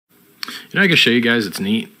You know, I can show you guys, it's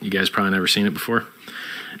neat. You guys probably never seen it before.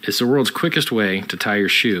 It's the world's quickest way to tie your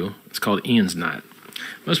shoe. It's called Ian's knot.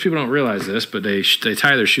 Most people don't realize this, but they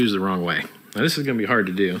tie their shoes the wrong way. Now this is going to be hard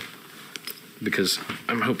to do because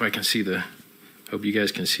I hope you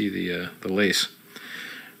guys can see the lace.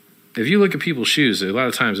 If you look at people's shoes, a lot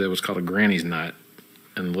of times they have what's called a granny's knot,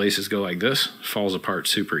 and the laces go like this, falls apart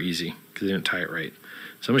super easy because they didn't tie it right.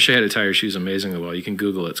 So I'm going to show you how to tie your shoes amazingly well. You can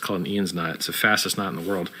Google it. It's called an Ian's knot. It's the fastest knot in the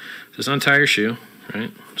world. Just untie your shoe,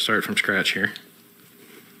 right? Start from scratch here.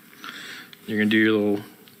 You're going to do your little,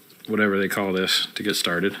 whatever they call this, to get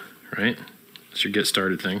started, right? It's your get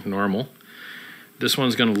started thing, normal. This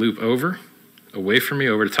one's going to loop over, away from me,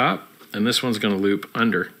 over the top, and this one's going to loop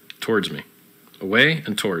under, towards me, away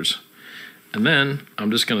and towards. And then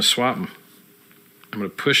I'm just going to swap them. I'm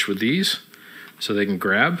going to push with these so they can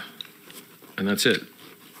grab, and that's it.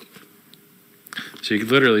 So you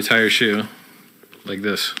could literally tie your shoe like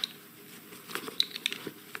this.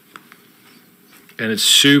 And it's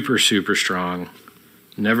super, super strong.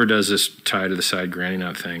 Never does this tie to the side granny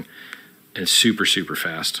knot thing. And it's super, super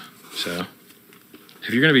fast. So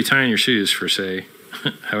if you're going to be tying your shoes for, say,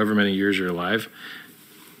 however many years you're alive,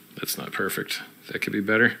 that's not perfect. That could be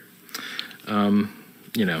better.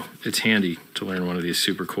 You know, it's handy to learn one of these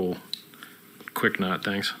super cool quick knot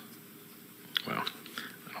things. Well,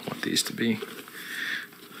 I don't want these to be.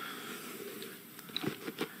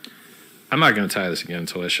 I'm not going to tie this again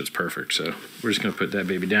until that shit's perfect, so we're just going to put that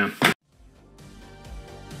baby down.